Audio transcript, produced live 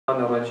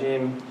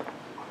الرجيم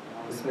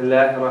بسم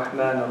الله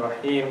الرحمن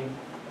الرحيم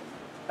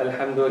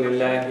الحمد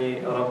لله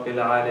رب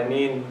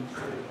العالمين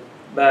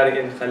بارئ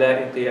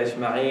الخلائق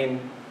أجمعين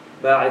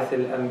باعث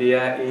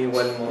الأنبياء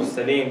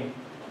والمرسلين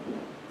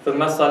ثم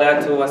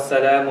الصلاة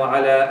والسلام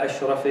على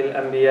أشرف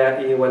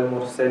الأنبياء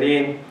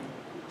والمرسلين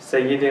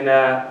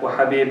سيدنا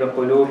وحبيب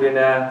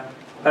قلوبنا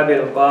أبي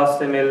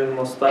القاسم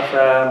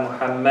المصطفى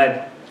محمد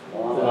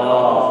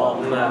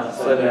اللهم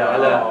صل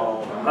على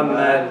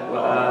محمد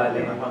وآل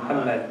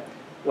محمد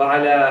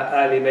وعلى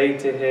آل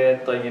بيته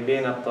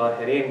الطيبين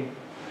الطاهرين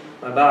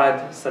وبعد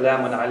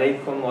السلام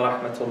عليكم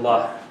ورحمة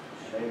الله.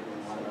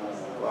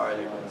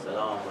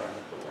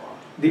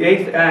 The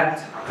eighth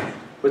act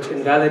which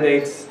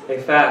invalidates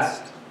a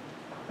fast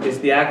is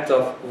the act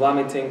of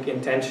vomiting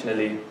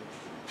intentionally,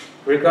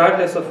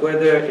 regardless of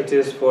whether it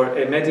is for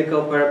a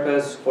medical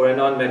purpose or a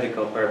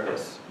non-medical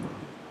purpose.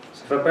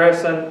 So if a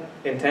person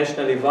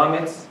intentionally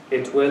vomits,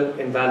 it will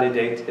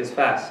invalidate his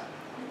fast.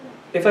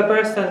 If a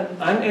person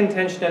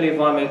unintentionally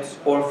vomits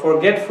or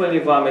forgetfully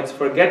vomits,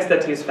 forgets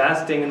that he's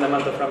fasting in the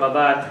month of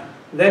Ramadan,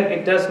 then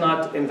it does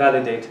not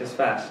invalidate his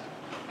fast.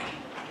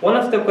 One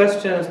of the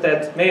questions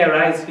that may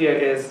arise here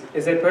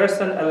is a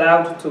person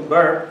allowed to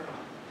burp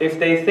if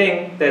they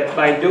think that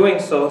by doing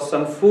so,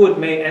 some food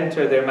may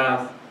enter their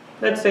mouth?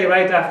 Let's say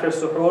right after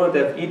suhoor,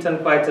 they've eaten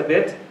quite a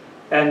bit,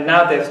 and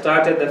now they've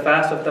started the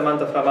fast of the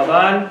month of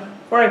Ramadan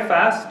for a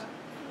fast,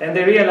 and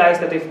they realize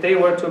that if they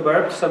were to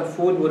burp, some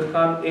food would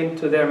come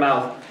into their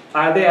mouth.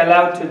 Are they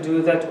allowed to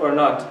do that or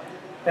not?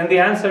 And the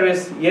answer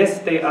is yes,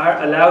 they are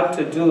allowed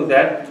to do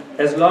that,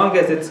 as long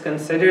as it's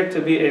considered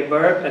to be a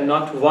burp and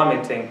not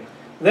vomiting.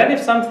 Then if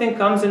something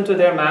comes into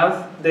their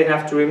mouth, they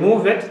have to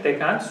remove it, they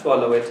can't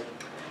swallow it.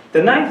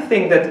 The ninth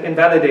thing that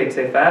invalidates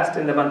a fast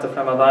in the month of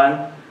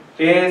Ramadan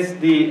is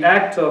the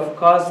act of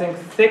causing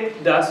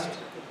thick dust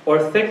or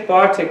thick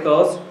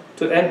particles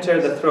to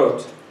enter the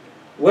throat.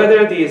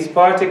 Whether these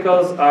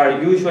particles are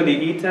usually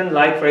eaten,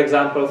 like for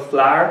example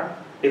flour,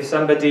 if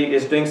somebody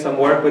is doing some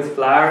work with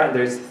flour and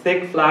there's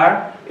thick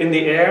flour in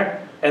the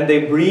air and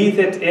they breathe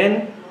it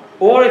in,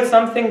 or it's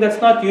something that's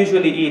not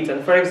usually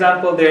eaten. For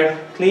example, they're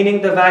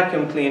cleaning the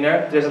vacuum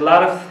cleaner, there's a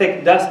lot of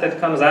thick dust that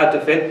comes out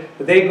of it,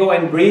 they go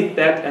and breathe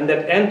that and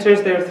that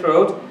enters their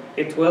throat,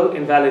 it will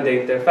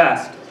invalidate their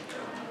fast.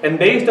 And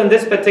based on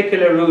this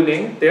particular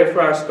ruling,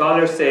 therefore our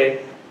scholars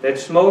say that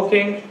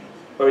smoking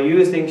or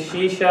using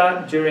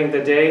shisha during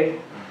the day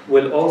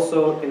will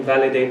also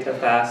invalidate a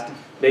fast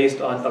based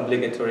on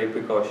obligatory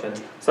precaution.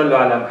 Sallu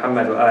ala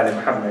Muhammad wa ali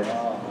Muhammad.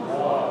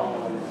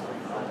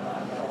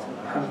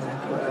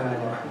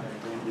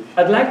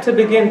 I'd like to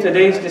begin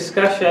today's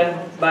discussion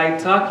by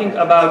talking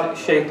about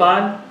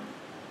shaitan,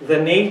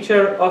 the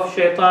nature of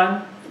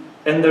shaitan,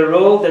 and the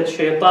role that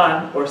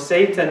shaitan or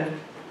Satan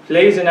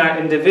plays in our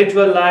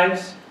individual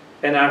lives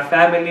and our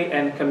family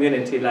and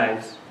community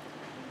lives.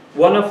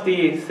 One of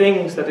the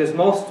things that is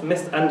most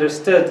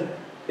misunderstood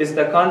is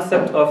the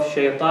concept of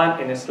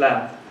shaitan in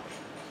Islam.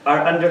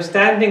 Our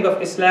understanding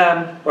of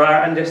Islam or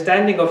our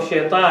understanding of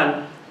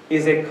shaitan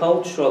is a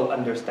cultural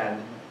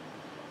understanding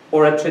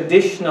or a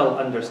traditional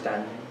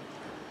understanding.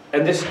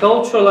 And this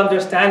cultural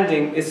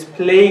understanding is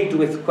plagued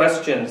with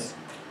questions,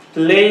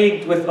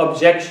 plagued with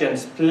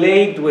objections,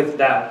 plagued with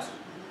doubt.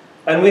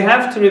 And we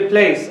have to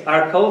replace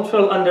our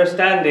cultural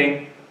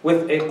understanding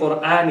with a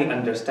Qur'ani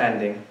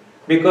understanding.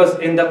 Because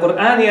in the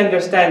Qur'ani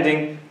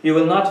understanding, you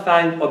will not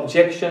find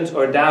objections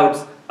or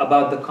doubts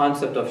about the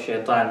concept of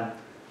shaitan.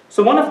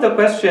 So one of the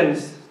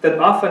questions that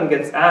often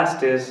gets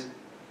asked is,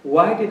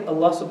 why did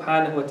Allah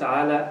subhanahu wa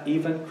ta'ala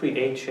even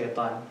create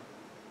shaitan?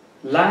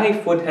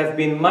 Life would have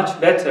been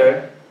much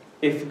better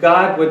if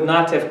God would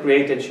not have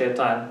created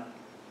shaitan.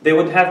 There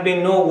would have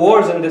been no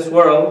wars in this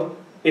world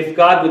if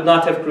God would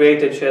not have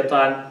created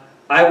shaitan.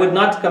 I would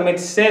not commit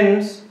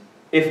sins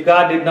if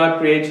God did not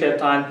create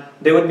shaitan.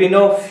 There would be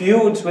no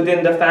feuds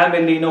within the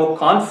family, no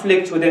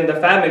conflicts within the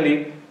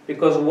family,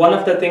 because one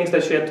of the things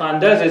that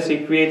shaitan does is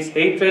he creates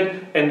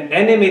hatred and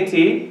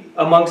enmity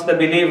amongst the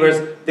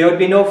believers. There would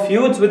be no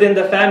feuds within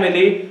the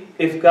family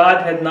if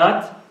God had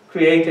not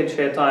created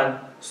shaitan.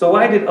 So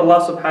why did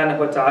Allah subhanahu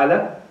wa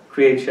ta'ala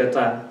create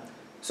shaitan?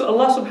 So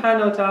Allah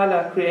subhanahu wa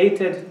ta'ala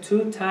created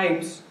two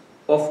types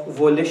of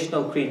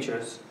volitional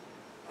creatures.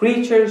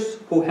 Creatures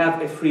who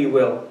have a free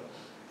will.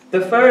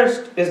 The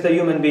first is the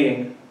human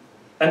being.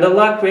 And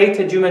Allah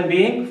created human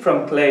being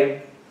from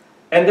clay.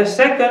 And the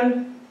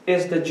second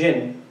is the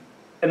jinn.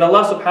 And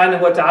Allah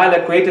subhanahu wa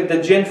ta'ala created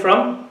the jinn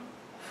from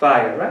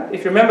fire, right?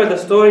 If you remember the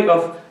story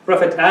of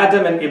Prophet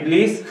Adam and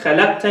Iblis,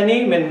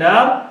 خَلَقْتَنِي مِن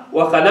نَارٍ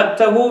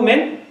وَخَلَقْتَهُ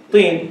مِن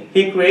طِينٍ.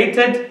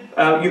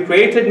 You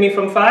created me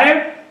from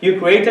fire, you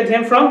created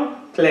him from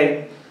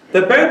clay.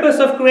 The purpose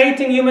of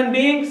creating human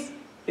beings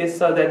is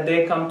so that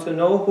they come to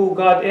know who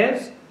God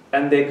is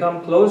and they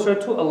come closer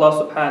to Allah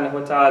subhanahu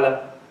wa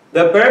ta'ala.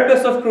 The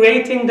purpose of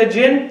creating the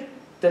jinn,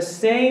 the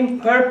same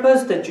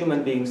purpose that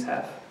human beings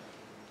have.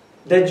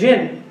 The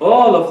jinn,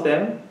 all of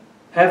them,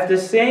 have the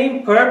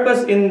same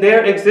purpose in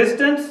their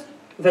existence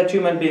that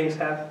human beings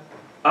have.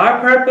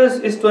 Our purpose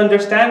is to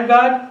understand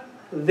God,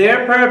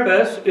 their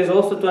purpose is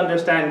also to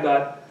understand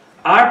God.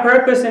 Our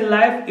purpose in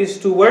life is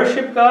to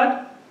worship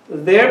God.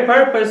 Their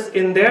purpose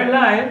in their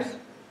lives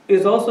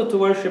is also to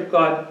worship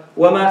God.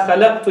 وَمَا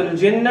خَلَقْتُ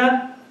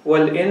الْجِنَّ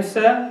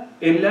وَالْإِنسَ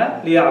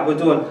إِلَّا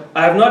لِيَعْبُدُونَ.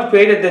 I have not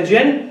created the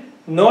jinn,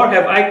 nor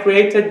have I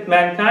created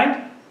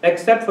mankind,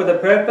 except for the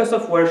purpose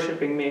of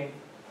worshipping me.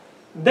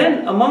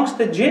 Then amongst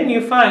the jinn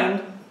you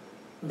find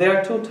there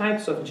are two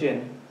types of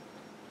jinn.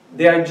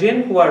 There are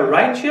jinn who are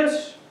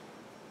righteous,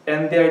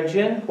 and there are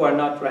jinn who are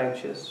not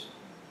righteous.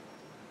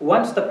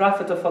 Once the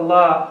Prophet of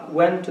Allah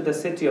went to the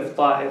city of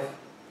Ta'if,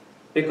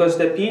 because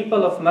the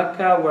people of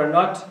Mecca were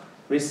not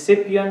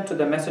recipient to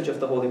the message of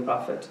the Holy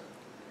Prophet.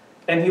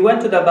 And he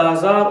went to the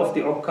bazaar of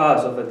the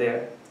Uqqaz over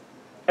there.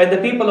 And the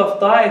people of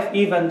Ta'if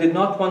even did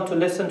not want to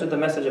listen to the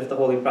message of the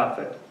Holy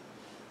Prophet.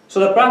 So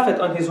the Prophet,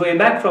 on his way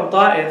back from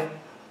Ta'if,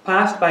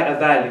 passed by a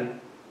valley.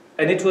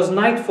 And it was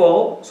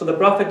nightfall, so the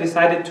Prophet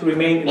decided to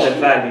remain in that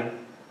valley.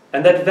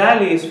 And that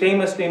valley is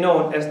famously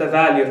known as the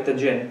Valley of the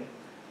Jinn.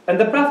 And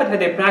the Prophet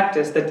had a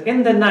practice that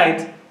in the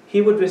night, he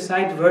would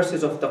recite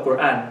verses of the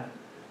Quran.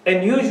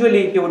 And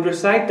usually he would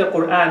recite the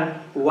Quran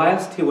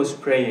whilst he was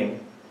praying.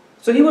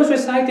 So he was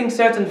reciting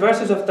certain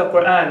verses of the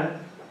Quran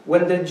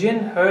when the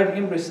jinn heard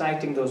him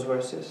reciting those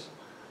verses.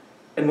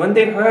 And when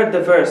they heard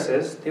the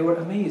verses, they were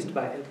amazed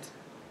by it.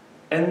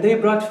 And they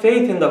brought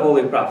faith in the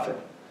Holy Prophet.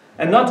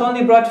 And not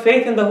only brought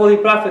faith in the Holy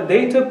Prophet,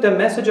 they took the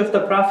message of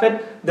the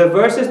Prophet, the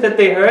verses that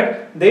they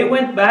heard, they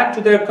went back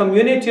to their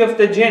community of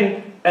the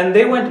jinn, and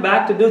they went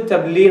back to do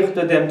tabligh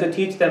to them, to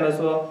teach them as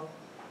well.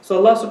 So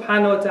Allah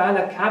subhanahu wa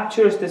ta'ala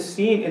captures the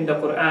scene in the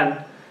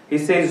Quran. He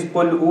says,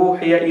 قُلْ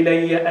أُوحِيَ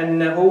إِلَيَّ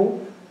أَنَّهُ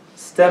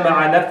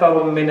اسْتَمَعَ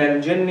نَفَرٌ مِّنَ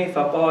الْجِنِّ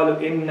فَقَالُوا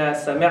إِنَّا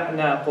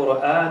سَمِعْنَا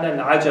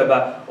قُرْآنًا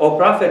عَجَبًا. O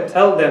Prophet,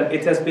 tell them,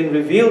 it has been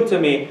revealed to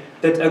me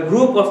that a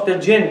group of the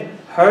jinn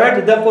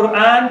heard the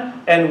Quran,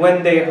 and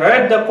when they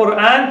heard the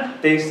Quran,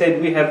 they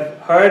said, we have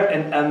heard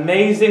an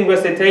amazing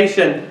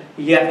recitation.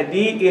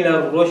 يَهْدِي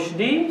إِلَى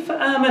الرُّشْدِ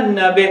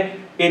فَآمَنَّا بِهِ.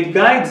 It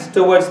guides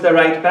towards the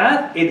right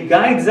path. It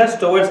guides us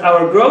towards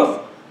our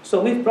growth.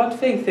 So we've brought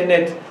faith in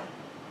it.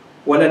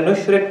 وَلَن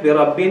نُشْرِكَ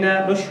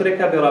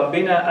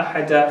بِرَبِّنَا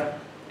أَحَدًا.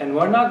 And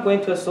we're not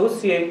going to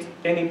associate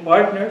any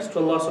partners to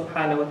Allah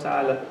subhanahu wa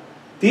ta'ala.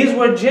 These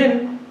were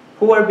jinn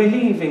who are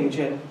believing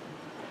jinn.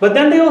 But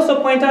then they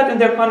also point out in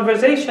their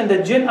conversation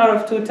that jinn are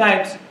of two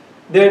types.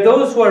 There are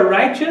those who are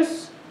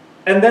righteous,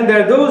 and then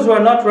there are those who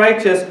are not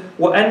righteous.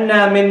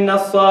 وَأَنَّا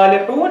مِنَّا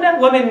الصَّالِحُونَ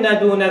وَمِنَّا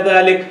دُونَ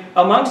ذَلِكَ.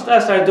 Amongst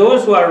us are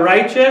those who are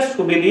righteous,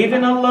 who believe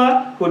in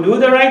Allah, who do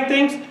the right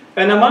things,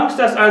 and amongst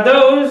us are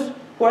those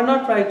who are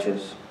not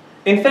righteous.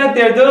 In fact,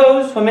 there are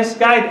those who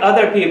misguide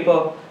other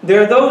people.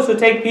 There are those who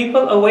take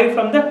people away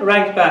from the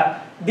right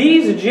path.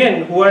 These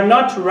jinn who are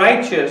not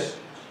righteous,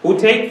 who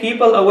take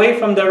people away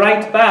from the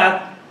right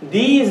path,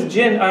 these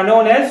jinn are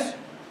known as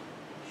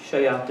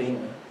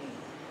shayateen.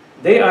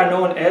 They are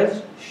known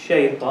as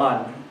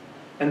shaitan.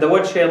 And the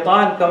word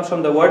shaitan comes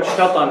from the word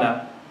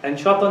shatana. And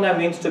shatana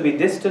means to be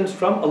distanced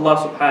from Allah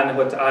subhanahu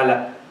wa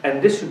ta'ala.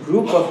 And this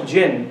group of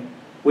jinn,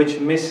 which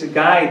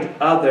misguide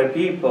other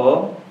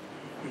people,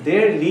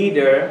 their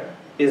leader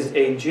is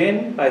a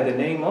jinn by the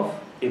name of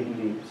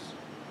Iblis.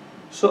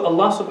 So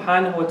Allah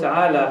subhanahu wa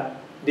ta'ala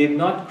did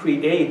not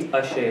create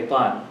a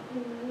shaitan.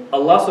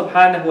 Allah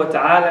subhanahu wa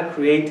ta'ala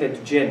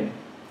created jinn.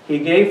 He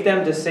gave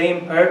them the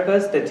same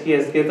purpose that He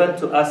has given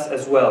to us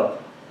as well.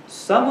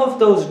 Some of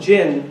those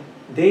jinn,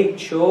 they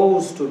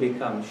chose to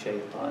become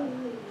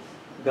shaitan.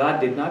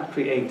 God did not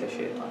create a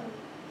shaitan.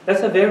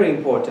 That's a very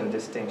important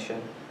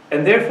distinction.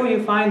 And therefore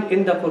you find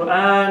in the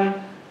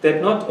Quran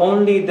that not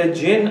only the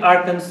jinn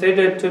are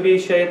considered to be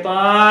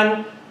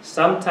shaitan,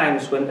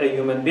 sometimes when a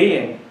human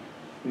being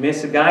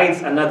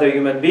misguides another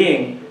human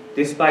being,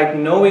 despite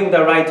knowing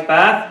the right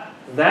path,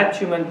 that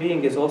human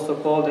being is also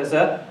called as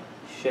a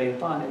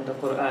shaitan in the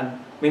Quran.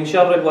 من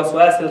شر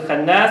الوسواس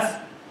الخناس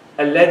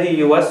الذي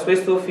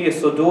يوسوس في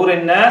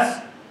صدور الناس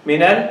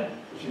من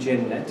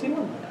الجنة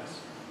والناس.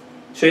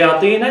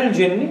 شياطين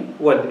الجن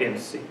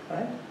والإنس.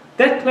 Right?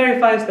 That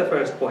clarifies the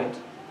first point.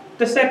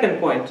 The second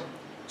point.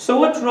 So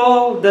what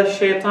role does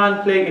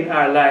shaitan play in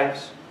our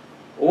lives?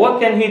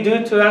 What can he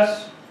do to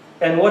us?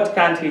 And what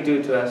can't he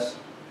do to us?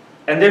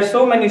 And there's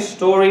so many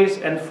stories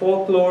and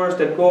folklores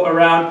that go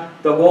around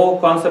the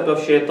whole concept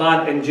of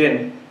shaitan and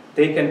jinn.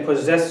 They can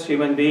possess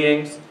human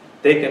beings.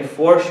 They can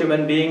force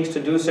human beings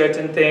to do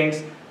certain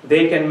things.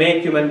 They can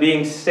make human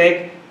beings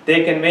sick.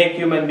 They can make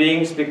human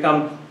beings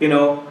become,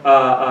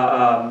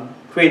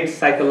 create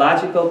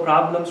psychological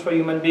problems for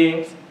human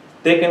beings.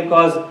 They can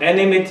cause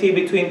enmity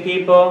between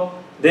people.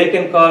 They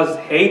can cause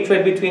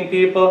hatred between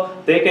people.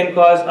 They can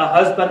cause a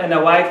husband and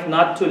a wife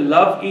not to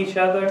love each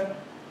other.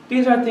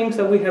 These are things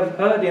that we have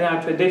heard in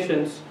our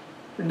traditions.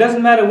 It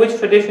doesn't matter which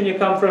tradition you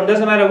come from,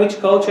 doesn't matter which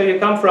culture you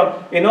come from.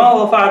 In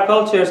all of our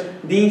cultures,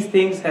 these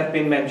things have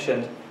been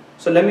mentioned.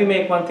 So let me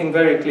make one thing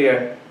very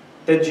clear.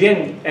 The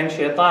jinn and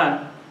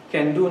shaitan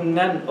can do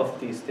none of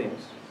these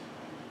things.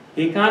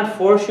 He can't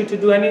force you to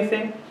do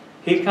anything.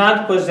 He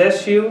can't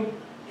possess you.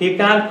 He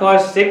can't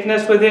cause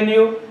sickness within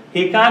you.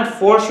 He can't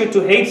force you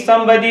to hate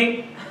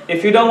somebody.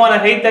 If you don't want to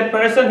hate that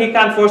person, he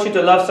can't force you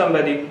to love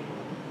somebody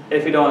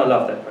if you don't want to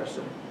love that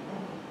person.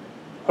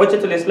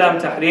 Hujjatul Islam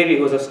Tahriri,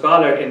 who's a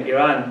scholar in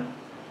Iran,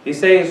 he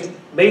says,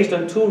 based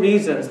on two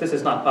reasons, this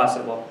is not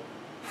possible.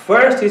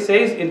 First, he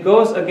says, it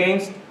goes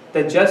against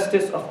the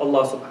justice of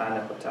Allah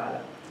subhanahu wa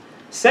ta'ala.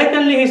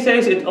 Secondly, he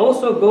says, it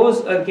also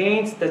goes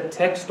against the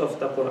text of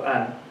the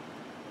Quran.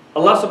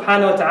 Allah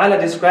subhanahu wa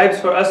ta'ala describes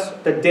for us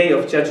the day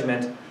of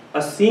judgment,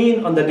 a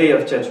scene on the day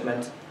of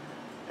judgment.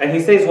 And he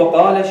says,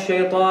 وَقَالَ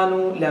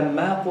الشَّيْطَانُ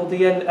لَمَّا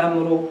قُضِيَ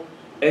الْأَمْرُ.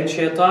 And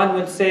shaitan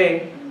would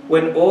say,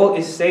 when all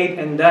is said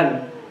and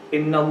done,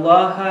 إِنَّ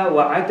اللَّهَ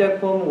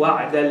وَعَدَكُمْ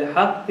وَعْدَ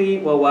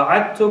الْحَقِّ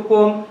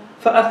وَوَعَدْتُكُمْ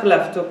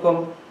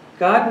فَأَخْلَفْتُكُمْ.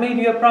 God made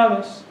you a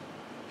promise.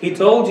 He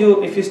told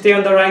you, if you stay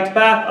on the right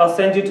path, I'll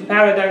send you to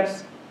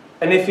paradise.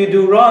 And if you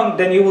do wrong,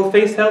 then you will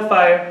face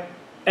hellfire.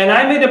 And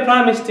I made a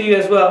promise to you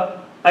as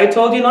well. I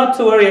told you not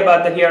to worry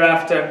about the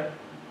hereafter.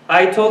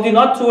 I told you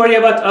not to worry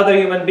about other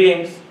human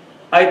beings.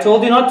 I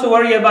told you not to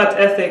worry about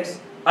ethics.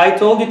 I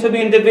told you to be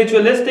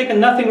individualistic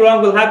and nothing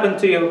wrong will happen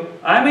to you.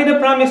 I made a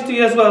promise to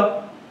you as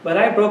well, but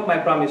I broke my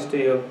promise to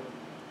you.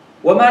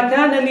 وَمَا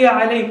كَانَ لِي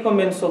عَلَيْكُمْ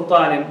مِنْ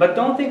سُلْطَانٍ. But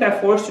don't think I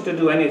forced you to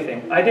do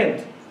anything. I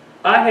didn't.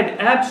 I had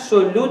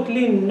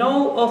absolutely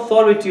no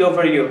authority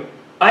over you.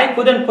 I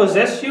couldn't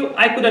possess you.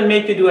 I couldn't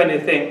make you do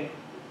anything.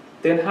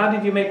 Then how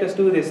did you make us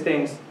do these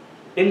things?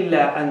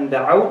 إِلَّا أَنْ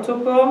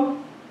دَعَوْتُكُمْ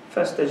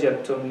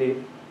فَاسْتَجَبْتُمْ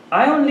لِي.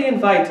 I only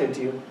invited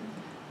you.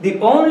 The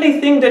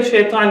only thing that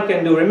shaitan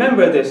can do,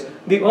 remember this,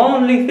 the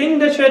only thing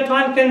that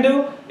shaitan can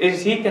do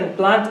is he can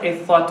plant a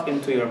thought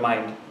into your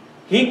mind.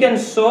 He can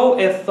sow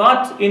a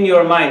thought in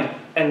your mind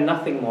and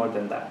nothing more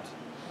than that.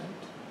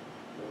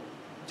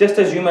 Just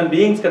as human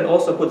beings can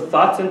also put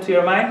thoughts into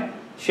your mind,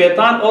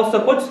 shaitan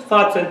also puts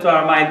thoughts into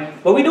our mind.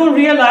 But we don't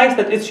realize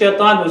that it's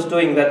shaitan who's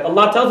doing that.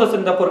 Allah tells us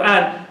in the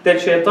Quran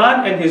that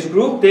shaitan and his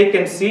group, they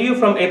can see you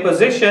from a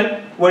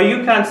position where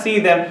you can't see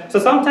them. So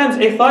sometimes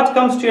a thought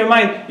comes to your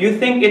mind. You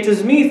think it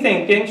is me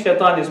thinking.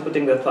 Shaitan is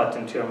putting the thought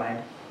into your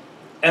mind.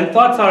 And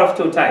thoughts are of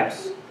two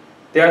types.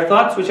 There are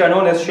thoughts which are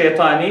known as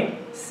shaitani,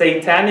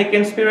 satanic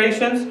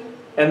inspirations.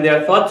 And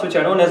there are thoughts which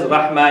are known as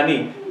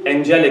rahmani,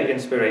 angelic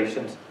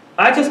inspirations.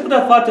 I just put a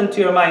thought into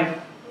your mind.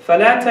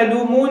 فَلَا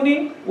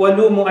تَلُومُونِي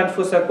وَلُومُوا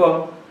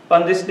أَنفُسَكُمْ.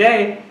 On this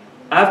day,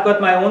 I've got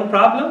my own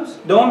problems.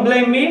 Don't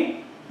blame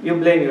me. You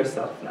blame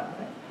yourself now.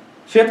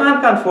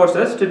 Shaitan can't force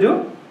us to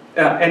do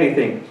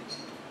anything.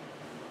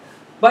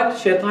 But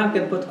shaitan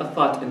can put a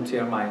thought into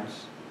your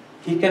minds.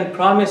 He can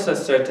promise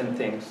us certain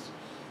things.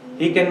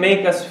 He can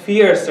make us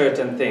fear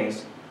certain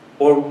things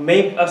or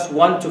make us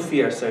want to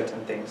fear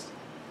certain things.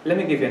 Let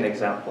me give you an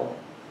example.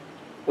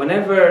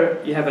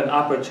 Whenever you have an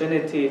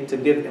opportunity to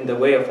give in the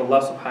way of Allah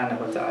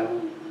subhanahu wa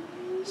ta'ala,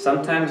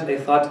 sometimes a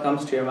thought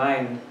comes to your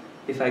mind,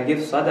 if I give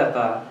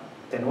sadaqah,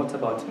 then what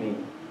about me?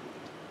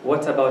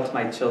 What about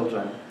my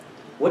children?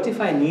 What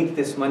if I need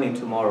this money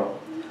tomorrow?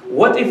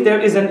 What if there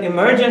is an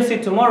emergency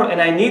tomorrow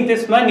and I need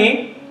this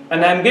money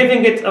and I'm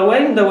giving it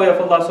away in the way of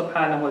Allah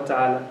subhanahu wa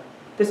ta'ala?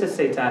 This is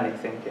satanic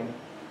thinking.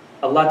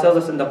 Allah tells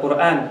us in the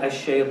Quran,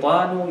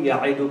 الشَّيْطَانُ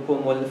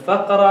يَعِدُكُمُ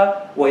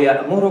الْفَقْرَ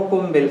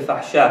وَيَأْمُرُكُمْ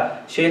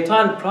بِالْفَحْشَاءِ.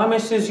 Shaitan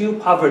promises you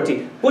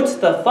poverty, puts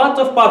the thought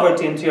of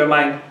poverty into your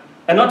mind.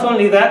 And not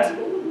only that,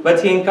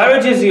 but he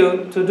encourages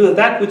you to do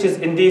that which is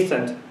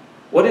indecent.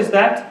 What is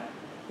that?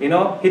 You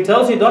know, he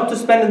tells you not to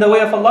spend in the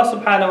way of Allah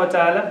subhanahu wa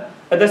ta'ala.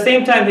 At the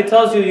same time, he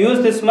tells you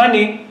use this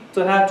money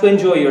to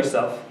enjoy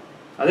yourself.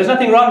 Now, there's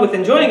nothing wrong with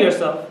enjoying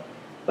yourself.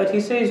 But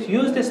he says,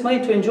 use this money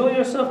to enjoy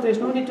yourself. There's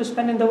no need to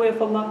spend in the way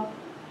of Allah.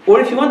 Or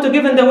if you want to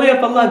give in the way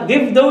of Allah,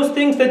 give those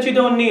things that you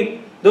don't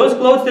need. Those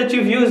clothes that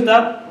you've used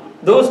up,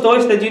 those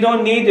toys that you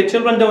don't need, the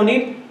children don't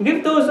need,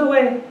 give those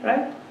away,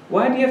 right?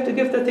 Why do you have to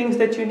give the things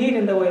that you need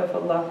in the way of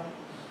Allah?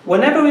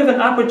 Whenever we have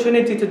an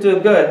opportunity to do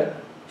good,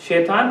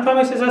 shaitan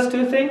promises us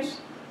two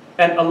things,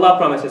 and Allah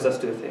promises us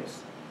two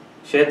things.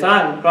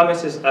 Shaitan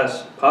promises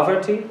us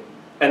poverty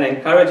and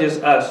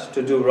encourages us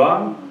to do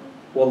wrong.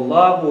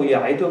 وَاللَّهُ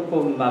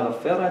يَعِدُكُمْ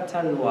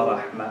مَغْفِرَةً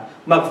وَرَحْمَةً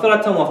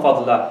مَغْفِرَةً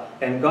وَفَضْلًا.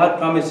 And God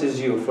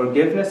promises you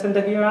forgiveness in the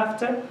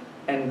hereafter,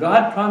 and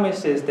God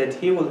promises that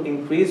He will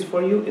increase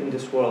for you in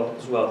this world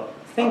as well.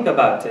 Think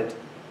about it.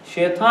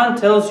 Shaitan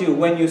tells you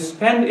when you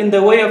spend in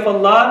the way of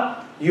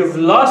Allah, you've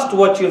lost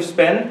what you've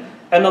spent.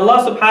 And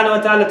Allah subhanahu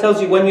wa ta'ala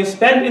tells you when you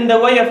spend in the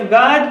way of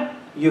God,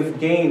 you've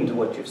gained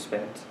what you've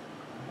spent.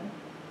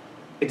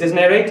 It is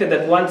narrated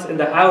that once in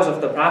the house of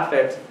the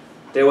Prophet,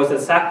 there was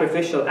a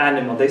sacrificial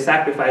animal. They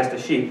sacrificed a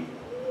sheep.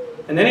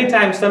 And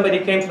anytime somebody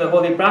came to the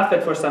Holy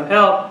Prophet for some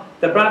help,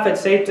 the Prophet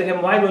said to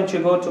him, why don't you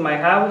go to my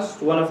house,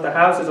 to one of the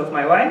houses of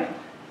my wife,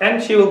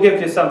 and she will give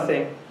you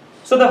something.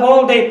 So the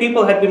whole day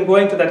people had been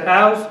going to that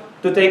house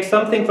to take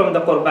something from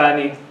the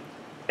Qurbani.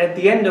 At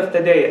the end of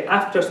the day,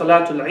 after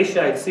Salatul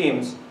Isha it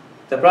seems,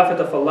 the Prophet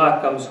of Allah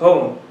comes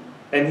home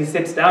and he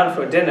sits down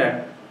for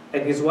dinner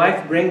and his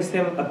wife brings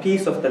him a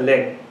piece of the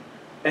leg.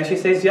 And she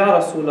says, Ya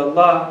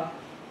Rasulullah,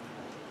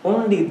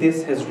 only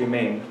this has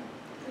remained.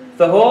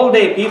 The whole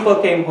day people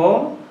came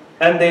home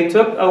and they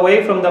took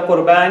away from the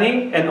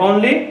qurbani, and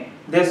only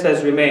this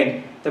has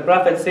remained. The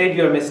Prophet said,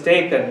 you're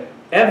mistaken.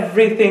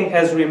 Everything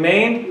has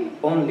remained,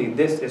 only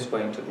this is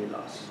going to be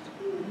lost.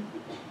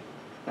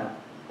 Now,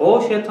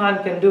 all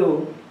shaitan can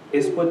do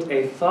is put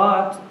a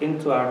thought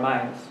into our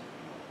minds.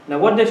 Now,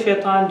 what does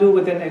shaitan do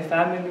within a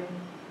family?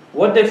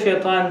 What does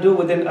shaitan do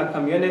within a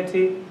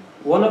community?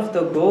 One of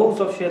the goals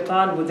of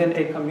shaitan within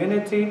a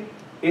community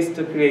is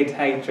to create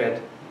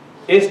hatred,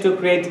 is to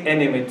create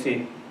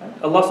enmity.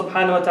 Allah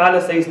subhanahu wa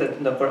ta'ala says that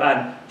in the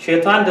Quran.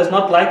 Shaitan does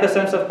not like a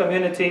sense of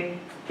community.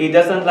 He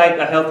doesn't like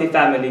a healthy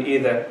family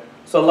either.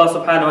 So Allah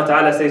subhanahu wa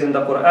ta'ala says in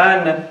the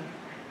Quran,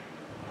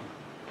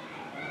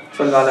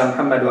 Sallu ala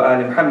Muhammad wa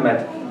ali Muhammad.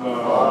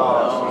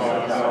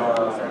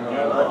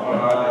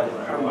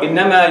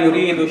 إنما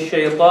يريد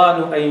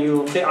الشيطان أن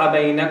يوقع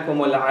بينكم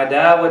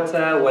العداوة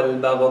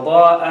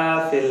والبغضاء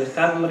في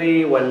الخمر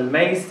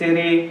والميسر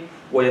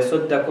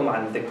ويصدكم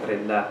عن ذكر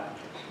الله.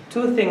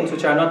 Two things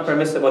which are not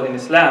permissible in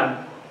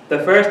Islam. The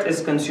first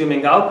is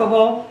consuming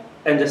alcohol,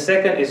 and the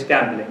second is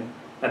gambling.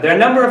 Now, there are a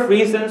number of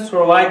reasons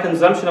for why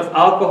consumption of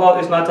alcohol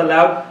is not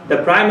allowed.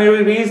 The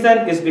primary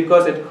reason is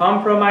because it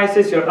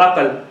compromises your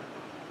aql.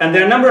 And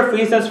there are a number of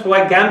reasons for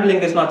why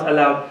gambling is not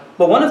allowed.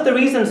 But one of the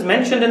reasons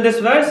mentioned in this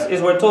verse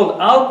is we're told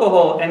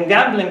alcohol and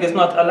gambling is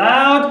not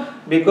allowed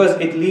because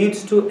it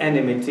leads to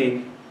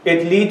enmity.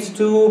 It leads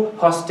to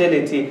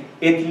hostility.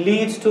 It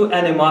leads to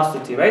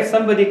animosity, right?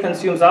 Somebody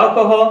consumes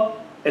alcohol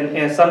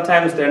and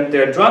sometimes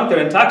they're drunk,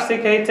 they're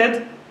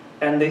intoxicated,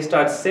 and they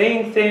start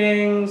saying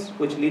things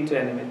which lead to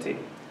enmity.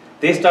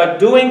 They start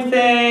doing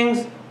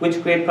things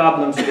which create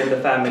problems within the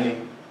family.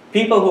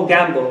 People who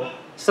gamble,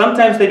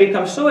 sometimes they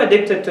become so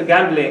addicted to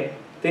gambling,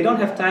 they don't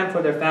have time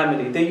for their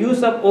family. They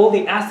use up all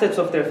the assets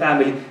of their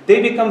family.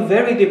 They become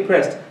very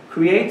depressed,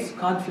 creates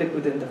conflict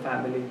within the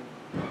family.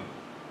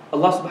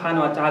 Allah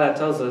subhanahu wa ta'ala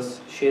tells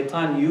us,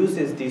 shaitan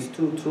uses these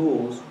two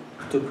tools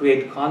to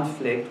create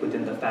conflict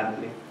within the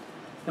family.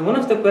 And one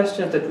of the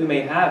questions that we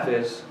may have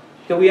is,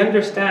 can we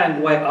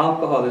understand why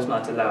alcohol is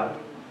not allowed?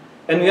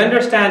 And we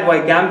understand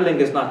why gambling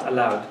is not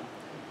allowed.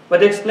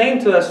 But explain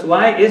to us,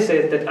 why is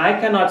it that I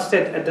cannot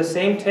sit at the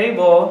same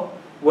table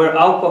where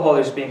alcohol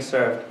is being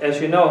served?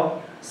 As you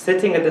know,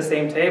 sitting at the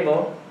same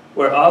table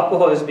where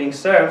alcohol is being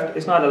served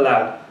is not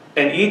allowed.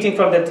 And eating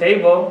from the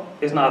table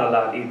is not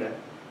allowed either.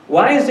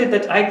 Why is it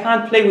that I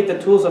can't play with the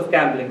tools of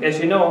gambling? As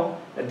you know,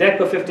 a deck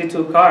of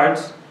 52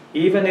 cards,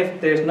 even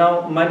if there's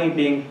no money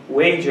being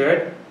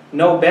wagered,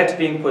 no bet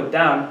being put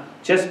down,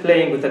 just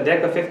playing with a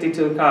deck of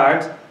 52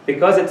 cards,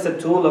 because it's a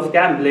tool of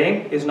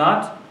gambling, is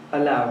not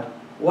allowed.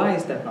 Why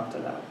is that not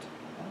allowed?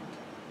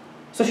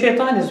 So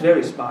shaitan is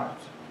very smart.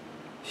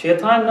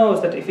 Shaitan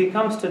knows that if he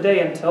comes today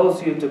and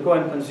tells you to go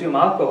and consume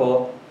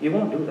alcohol, you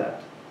won't do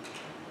that.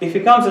 If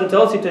he comes and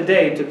tells you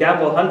today to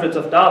gamble hundreds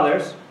of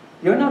dollars,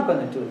 you're not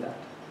going to do that.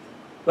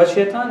 But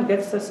shaitan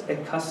gets us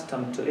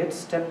accustomed to it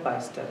step by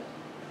step.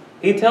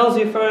 He tells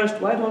you first,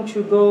 why don't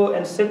you go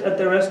and sit at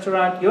the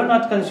restaurant? You're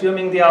not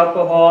consuming the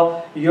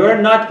alcohol.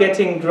 You're not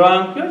getting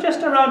drunk. You're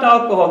just around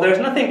alcohol. There's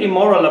nothing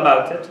immoral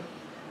about it.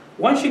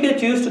 Once you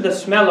get used to the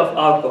smell of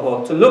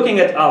alcohol, to looking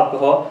at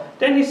alcohol,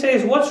 then he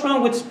says, what's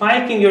wrong with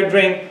spiking your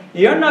drink?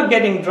 You're not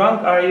getting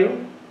drunk, are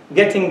you?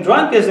 Getting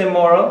drunk is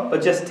immoral,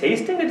 but just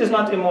tasting it is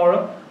not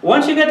immoral.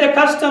 Once you get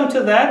accustomed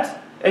to that,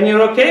 and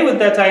you're okay with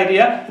that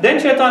idea, then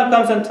shaitan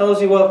comes and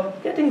tells you, well,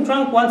 getting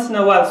drunk once in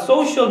a while,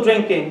 social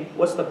drinking,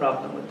 what's the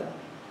problem with that?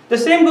 The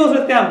same goes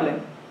with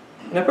gambling.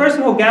 And a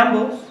person who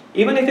gambles,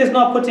 even if he's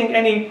not putting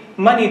any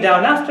money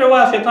down, after a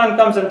while shaitan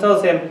comes and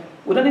tells him,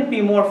 wouldn't it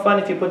be more fun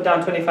if you put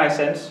down 25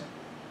 cents?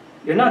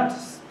 You're not,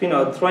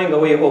 throwing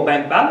away your whole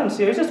bank balance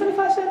here, it's just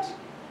 25 cents.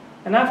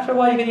 And after a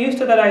while you get used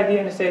to that idea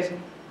and it says,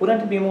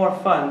 wouldn't it be more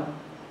fun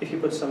if you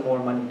put some more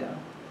money down?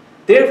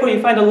 Therefore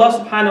you find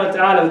Allah subhanahu wa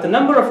ta'ala with a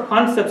number of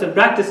concepts and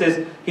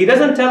practices, He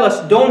doesn't tell us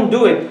don't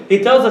do it,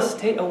 He tells us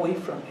stay away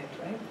from it,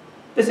 right?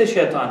 This is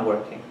shaitan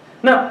working.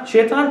 Now,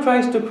 shaitan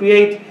tries to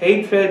create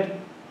hatred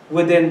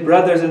within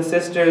brothers and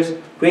sisters,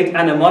 create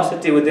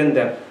animosity within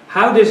them.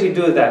 How does he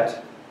do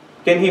that?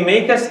 Can he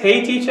make us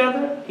hate each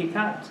other? He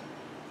can't.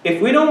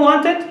 If we don't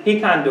want it, he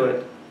can't do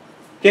it.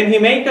 Can he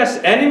make us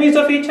enemies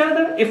of each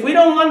other? If we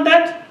don't want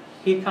that,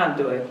 he can't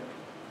do it.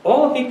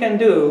 All he can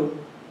do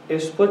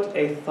is put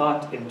a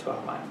thought into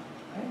our mind.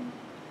 Right?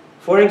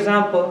 For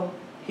example,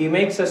 he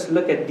makes us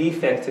look at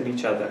defects in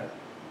each other.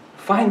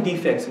 Find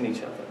defects in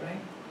each other.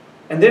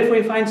 And therefore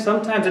you find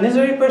sometimes, and he's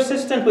very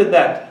persistent with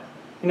that.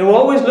 We're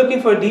always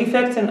looking for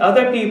defects in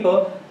other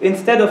people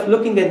instead of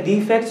looking at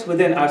defects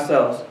within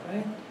ourselves.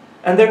 Right?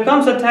 And there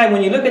comes a time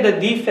when you look at a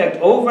defect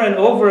over and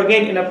over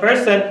again in a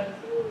person,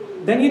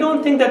 then you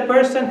don't think that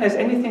person has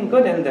anything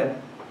good in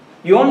them.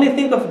 You only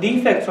think of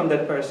defects from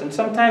that person.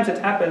 Sometimes it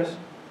happens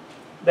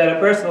that a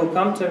person will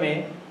come to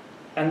me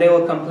and they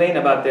will complain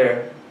about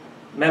their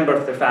member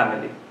of their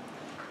family.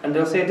 And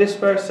they'll say, this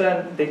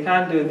person, they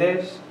can't do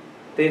this,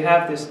 they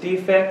have this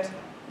defect,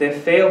 they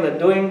failed at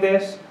doing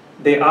this,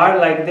 they are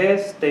like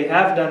this, they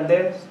have done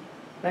this.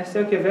 And I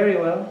say, okay, very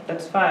well,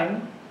 that's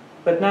fine.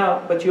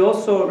 But you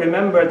also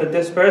remember that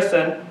this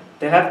person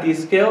they have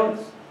these skills,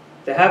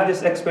 they have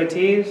this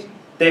expertise,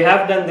 they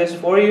have done this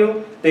for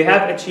you, they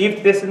have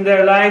achieved this in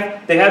their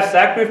life, they have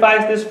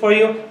sacrificed this for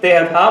you, they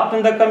have helped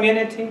in the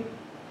community.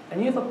 And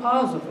you have a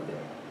pause over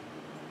there.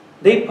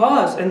 They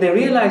pause and they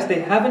realize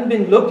they haven't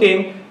been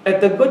looking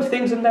at the good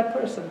things in that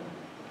person.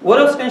 What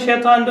else can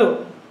shaitan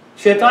do?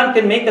 Shaitan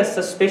can make us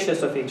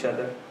suspicious of each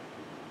other,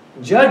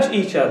 judge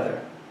each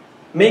other,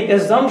 make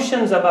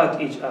assumptions about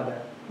each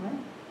other.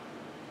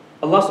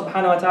 Allah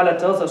subhanahu wa ta'ala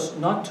tells us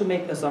not to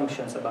make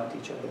assumptions about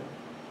each other.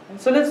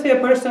 So let's say a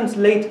person's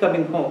late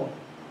coming home.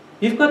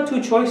 You've got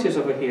two choices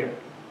over here.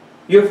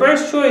 Your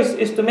first choice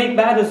is to make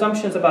bad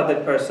assumptions about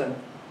that person.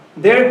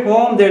 They're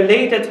home, they're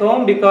late at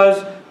home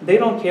because they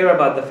don't care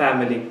about the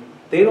family.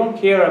 They don't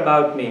care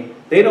about me.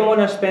 They don't want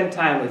to spend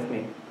time with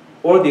me.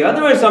 Or the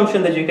other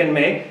assumption that you can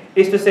make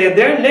is to say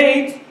they're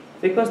late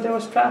because there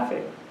was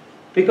traffic,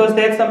 because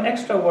they had some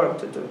extra work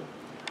to do.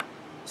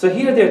 So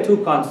here there are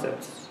two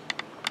concepts.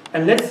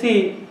 And let's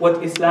see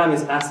what Islam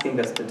is asking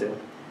us to do.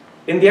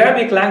 In the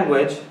Arabic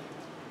language,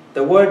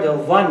 the word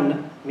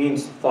dhann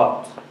means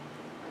thought.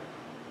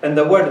 And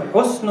the word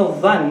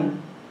husnul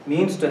dhann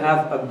means to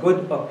have a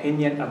good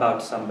opinion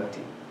about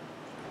somebody.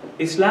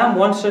 Islam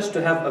wants us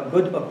to have a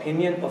good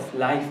opinion of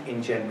life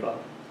in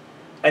general.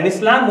 And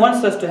Islam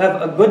wants us to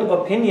have a good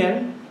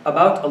opinion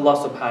about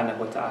Allah subhanahu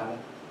wa ta'ala.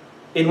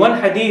 In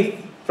one hadith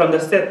from the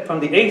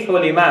 8th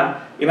holy Imam,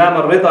 Imam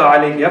al-Rida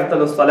alayhi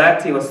afdalu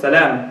salati wa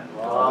salam,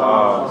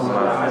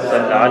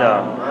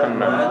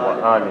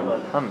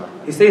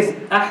 he says,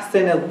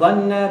 أحسن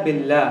الظن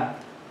بالله.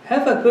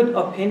 Have a good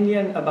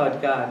opinion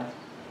about God.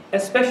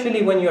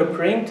 Especially when you're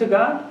praying to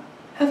God,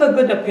 have a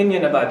good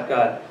opinion about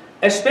God.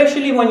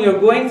 Especially when you're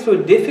going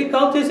through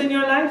difficulties in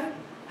your life,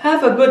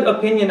 have a good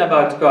opinion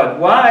about God.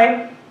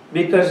 Why?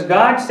 Because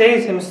God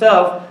says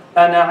Himself,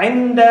 أَنَا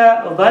عِنْدَ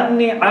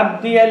ظَنِّ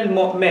عَبْدِيَ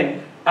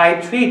الْمُؤْمِنِ. I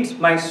treat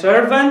my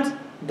servant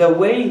the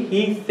way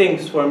he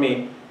thinks for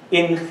me.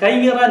 إِنْ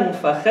خَيْرًا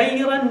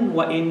فَخَيْرًا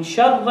وَإِنْ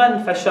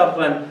شَرًّا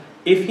فَشَرًّا.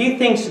 If he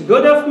thinks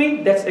good of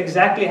me, that's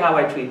exactly how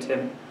I treat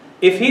him.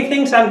 If he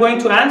thinks I'm going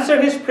to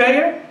answer his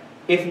prayer,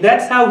 if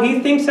that's how he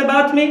thinks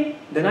about me,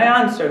 then I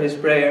answer his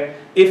prayer.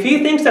 If he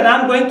thinks that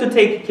I'm going to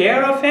take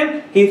care of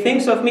him, he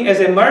thinks of me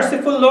as a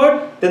merciful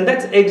Lord, then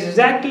that's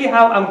exactly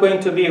how I'm going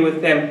to be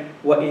with him.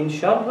 وَإِنْ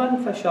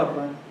شَرًّا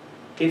فَشَرًّا.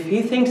 If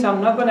he thinks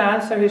I'm not going to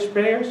answer his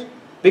prayers,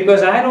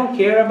 because I don't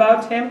care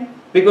about him,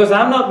 because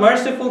I'm not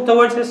merciful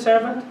towards his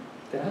servant,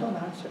 then I don't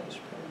answer his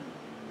prayer.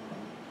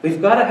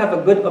 We've got to have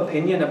a good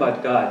opinion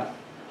about God.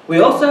 We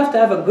also have to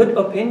have a good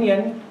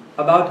opinion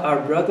about our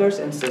brothers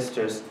and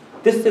sisters.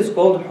 This is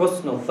called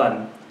husnul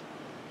dhann.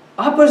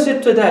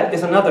 Opposite to that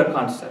is another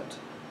concept.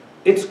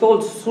 It's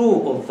called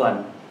su'ul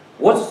dhann.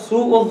 What's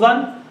su'ul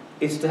dhann?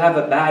 It's to have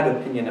a bad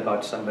opinion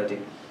about somebody.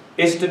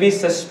 It's to be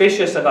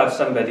suspicious about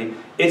somebody.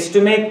 It's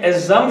to make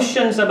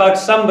assumptions about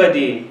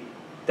somebody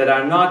that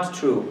are not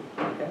true.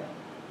 Okay?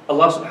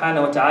 Allah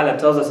subhanahu wa ta'ala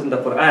tells us in the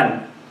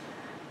Quran,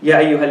 Ya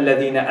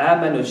ayyuhalladhina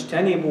amanu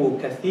ijtanibu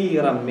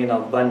kathiran min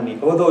al-dhanni.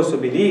 O those who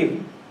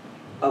believe,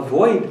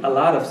 avoid a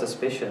lot of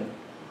suspicion.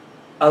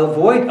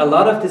 Avoid a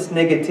lot of this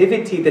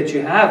negativity that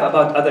you have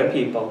about other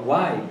people.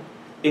 Why?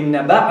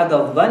 Inna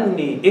ba'da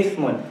dhanni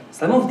ithmun.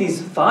 Some of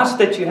these thoughts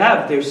that you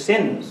have, they're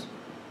sins.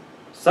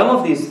 Some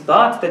of these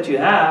thoughts that you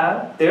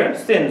have, they're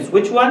sins.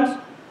 Which ones?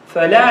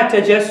 فَلَا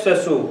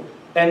تَجَسَّسُوا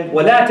and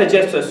وَلَا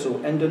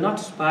تَجَسَّسُوا and do not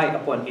spy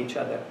upon each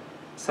other.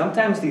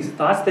 Sometimes these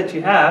thoughts that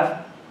you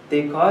have,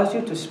 they cause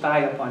you to spy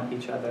upon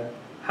each other.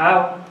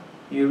 How?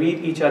 You read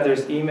each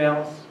other's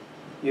emails,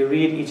 you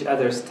read each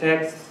other's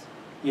texts,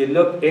 you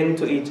look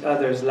into each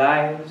other's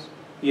lives,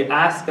 you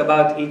ask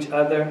about each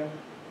other.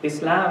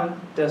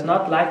 Islam does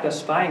not like us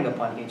spying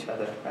upon each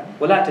other. Right?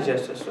 وَلَا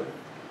تَجَسَّسُوا.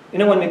 You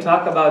know, when we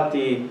talk about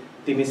the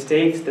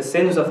mistakes, the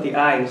sins of the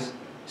eyes,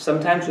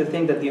 sometimes we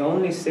think that the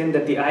only sin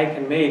that the eye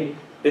can make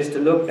is to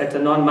look at a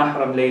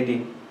non-mahram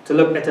lady, to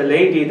look at a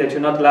lady that you're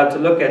not allowed to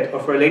look at, or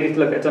for a lady to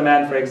look at a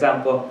man, for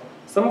example.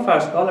 Some of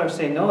our scholars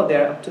say, no,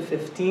 there are up to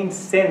 15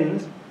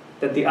 sins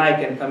that the eye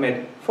can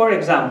commit. For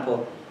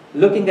example,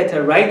 looking at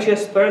a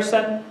righteous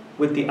person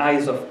with the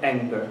eyes of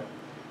anger.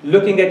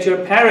 Looking at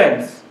your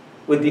parents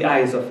with the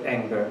eyes of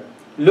anger.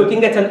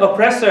 Looking at an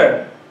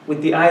oppressor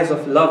with the eyes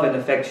of love and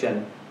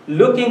affection.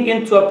 Looking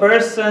into a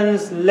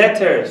person's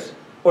letters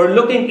or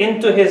looking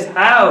into his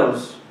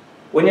house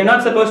when you're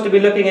not supposed to be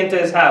looking into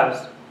his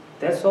house.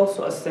 That's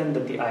also a sin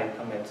that the eye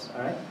commits.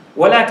 Alright?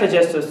 وَلَا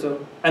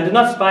تَجَسُّسُوا and do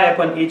not spy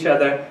upon each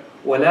other.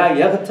 وَلَا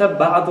يَغْتَبْ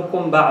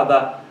بَعْضُكُمْ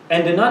بَعْضًا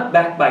and do not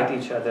backbite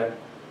each other.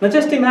 Now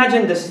just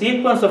imagine the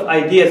sequence of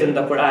ideas in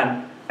the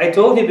Quran. I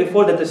told you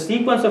before that the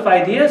sequence of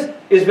ideas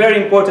is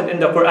very important in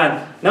the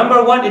Quran.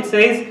 Number one, it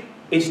says,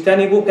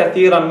 اجتنبوا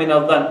كثيرا من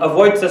الظن.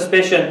 Avoid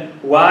suspicion.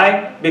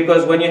 Why?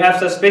 Because when you have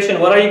suspicion,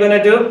 what are you going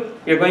to do?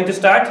 You're going to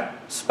start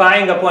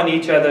spying upon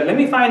each other. Let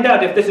me find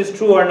out if this is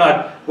true or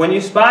not. When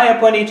you spy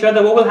upon each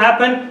other, what will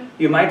happen?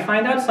 You might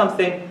find out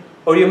something,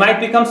 or you might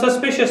become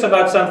suspicious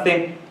about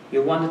something.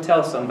 You want to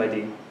tell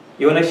somebody.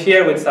 You want to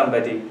share with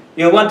somebody.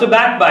 You want to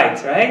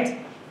backbite, right?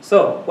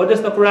 So, what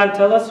does the Quran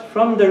tell us?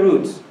 From the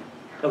roots,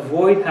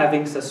 avoid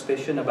having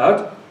suspicion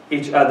about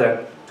each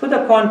other. To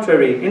the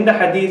contrary, in the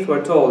hadith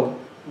we're told,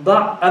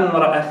 ضَعْ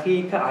أَمْرَ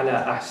أَخِيكَ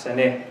عَلَىٰ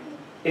أَحْسَنِهِ.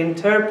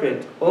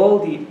 Interpret all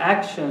the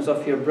actions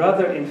of your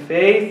brother in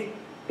faith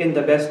in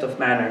the best of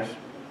manners.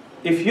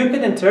 If you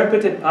can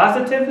interpret it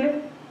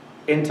positively,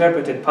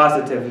 interpret it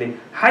positively.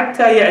 حَتَّى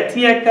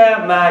يَأْتِيَكَ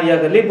مَا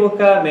يَغْلِبُكَ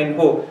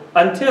مِنْهُ.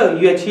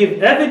 Until you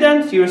achieve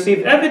evidence, you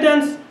receive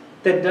evidence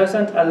that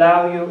doesn't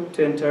allow you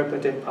to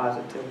interpret it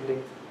positively.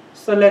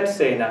 So let's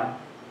say now,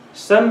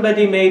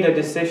 somebody made a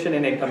decision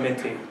in a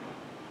committee.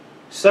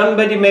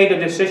 Somebody made a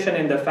decision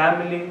in the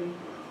family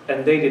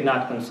and they did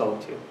not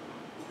consult you.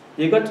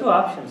 You got two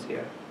options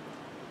here.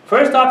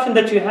 First option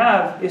that you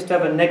have is to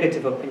have a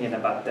negative opinion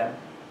about them.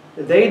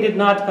 They did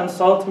not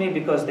consult me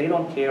because they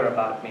don't care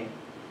about me.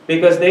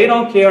 Because they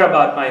don't care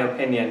about my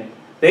opinion.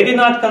 They did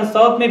not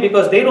consult me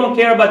because they don't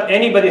care about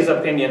anybody's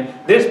opinion.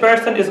 This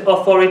person is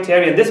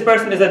authoritarian. This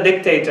person is a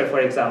dictator, for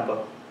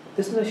example.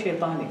 This is a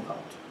shaitani thought.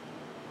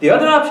 The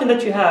other option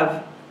that you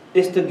have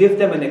is to give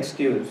them an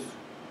excuse.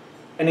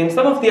 And in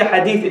some of the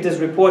hadith it is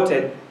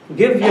reported,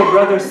 give your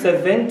brother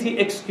 70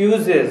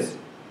 excuses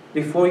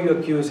before you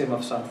accuse him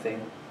of something.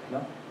 You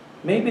know?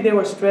 Maybe they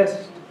were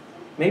stressed.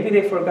 Maybe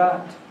they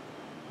forgot.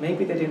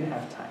 Maybe they didn't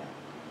have time.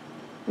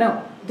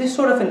 Now, this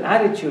sort of an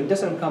attitude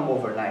doesn't come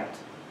overnight.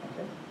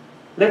 Okay?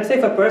 Let's say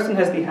if a person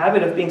has the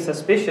habit of being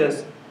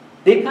suspicious,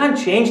 they can't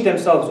change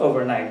themselves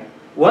overnight.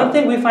 One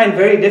thing we find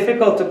very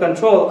difficult to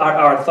control are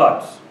our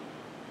thoughts.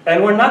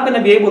 And we're not going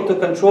to be able to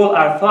control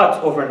our thoughts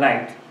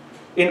overnight.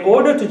 In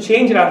order to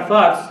change our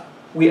thoughts,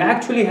 we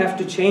actually have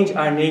to change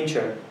our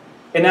nature.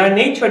 And our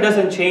nature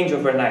doesn't change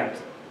overnight.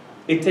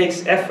 It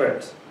takes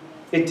effort.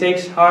 It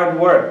takes hard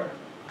work.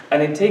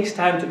 And it takes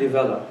time to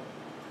develop.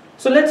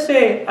 So let's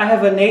say I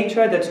have a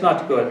nature that's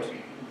not good.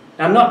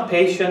 I'm not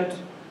patient.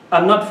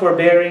 I'm not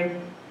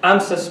forbearing. I'm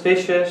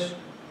suspicious.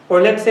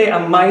 Or let's say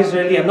I'm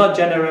miserly. I'm not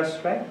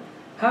generous, right?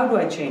 How do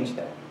I change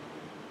that?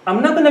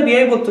 I'm not going to be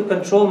able to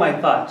control my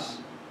thoughts.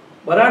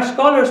 But our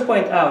scholars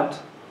point out,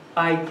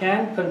 I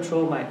can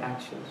control my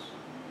actions.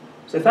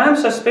 So if I'm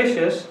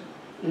suspicious,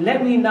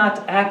 let me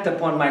not act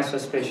upon my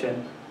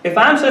suspicion. If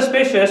I'm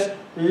suspicious,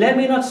 let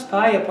me not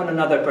spy upon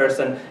another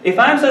person. If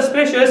I'm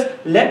suspicious,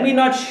 let me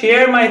not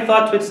share my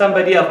thoughts with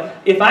somebody else.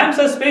 If I'm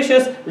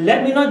suspicious,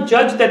 let me not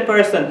judge that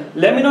person.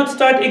 Let me not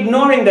start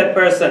ignoring that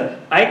person.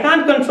 I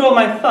can't control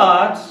my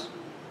thoughts,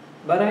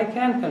 but I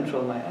can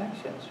control my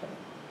actions. Right?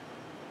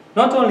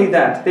 Not only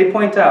that, they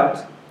point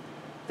out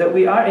that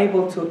we are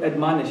able to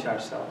admonish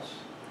ourselves.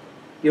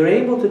 You're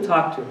able to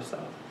talk to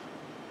yourself.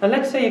 Now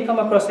let's say you come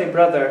across a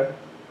brother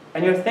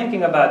and you're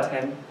thinking about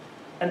him,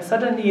 and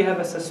suddenly you have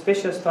a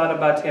suspicious thought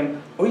about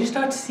him, or you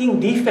start seeing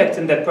defects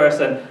in that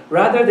person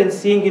rather than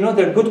seeing,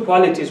 their good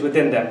qualities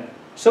within them.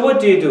 So what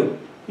do?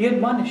 You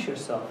admonish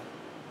yourself.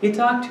 You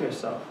talk to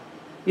yourself.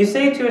 You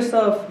say to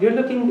yourself, you're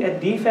looking at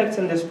defects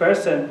in this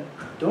person.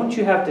 Don't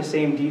you have the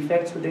same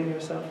defects within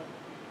yourself?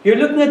 You're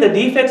looking at the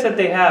defects that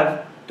they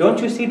have.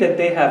 Don't you see that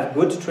they have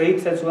good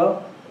traits as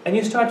well? And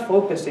you start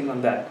focusing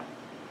on that.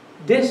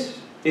 This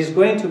is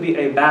going to be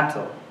a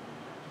battle.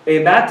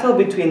 A battle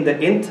between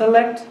the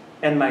intellect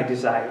and my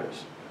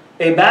desires.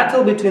 A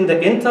battle between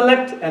the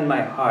intellect and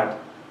my heart.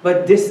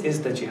 But this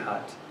is the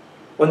jihad.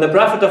 When the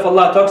Prophet of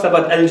Allah talks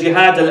about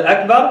al-jihad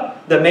al-akbar,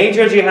 the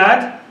major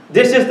jihad,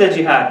 this is the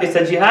jihad. It's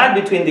a jihad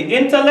between the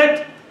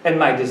intellect and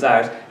my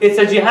desires. It's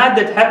a jihad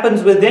that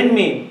happens within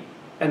me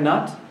and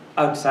not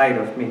outside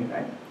of me.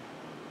 Right?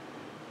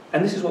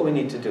 And this is what we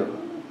need to do.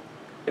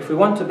 If we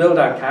want to build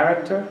our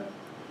character,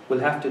 we'll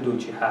have to do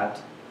jihad.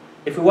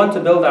 If we want to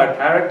build our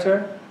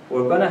character,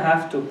 we're going to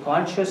have to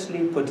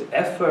consciously put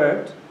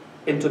effort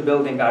into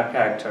building our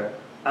character.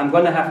 I'm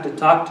going to have to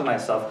talk to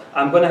myself.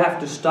 I'm going to have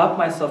to stop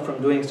myself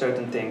from doing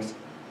certain things.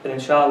 And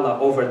inshallah,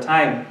 over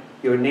time,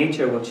 your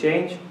nature will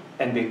change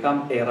and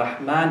become a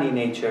Rahmani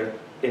nature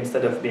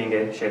instead of being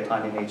a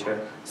Shaitani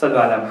nature. Sallu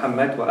ala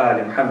Muhammad wa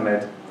ali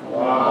Muhammad.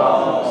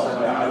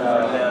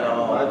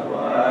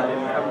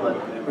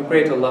 We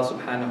pray to Allah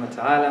subhanahu wa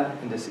ta'ala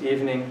in this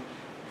evening,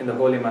 in the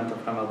holy month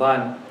of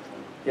Ramadan.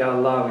 Ya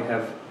Allah, we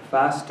have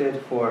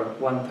fasted for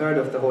 1/3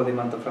 of the holy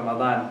month of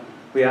Ramadan.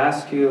 We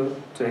ask you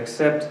to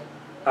accept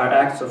our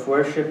acts of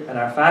worship and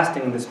our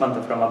fasting in this month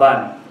of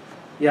Ramadan.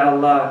 Ya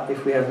Allah,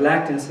 if we have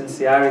lacked in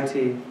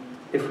sincerity,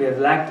 if we have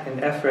lacked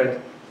in effort,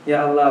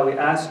 Ya Allah, we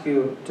ask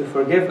you to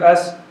forgive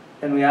us,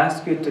 and we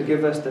ask you to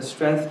give us the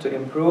strength to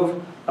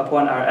improve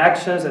upon our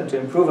actions and to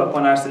improve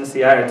upon our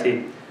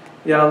sincerity.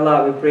 Ya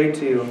Allah, we pray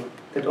to you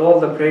that all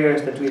the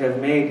prayers that we have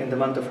made in the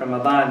month of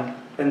Ramadan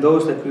and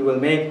those that we will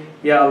make,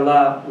 Ya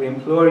Allah, we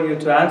implore you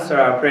to answer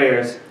our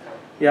prayers.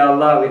 Ya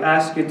Allah, we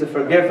ask you to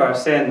forgive our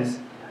sins.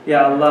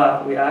 Ya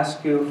Allah, we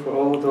ask you for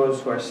all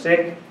those who are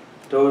sick,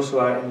 those who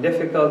are in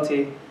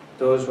difficulty,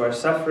 those who are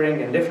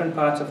suffering in different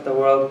parts of the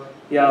world.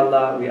 Ya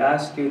Allah, we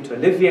ask you to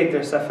alleviate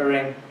their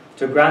suffering,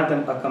 to grant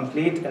them a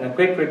complete and a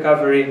quick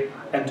recovery,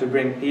 and to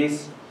bring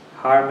peace,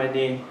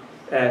 harmony,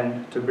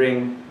 and to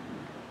bring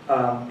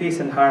peace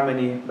and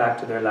harmony back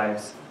to their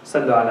lives.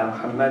 Sallu ala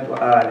Muhammad wa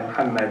ali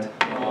Muhammad.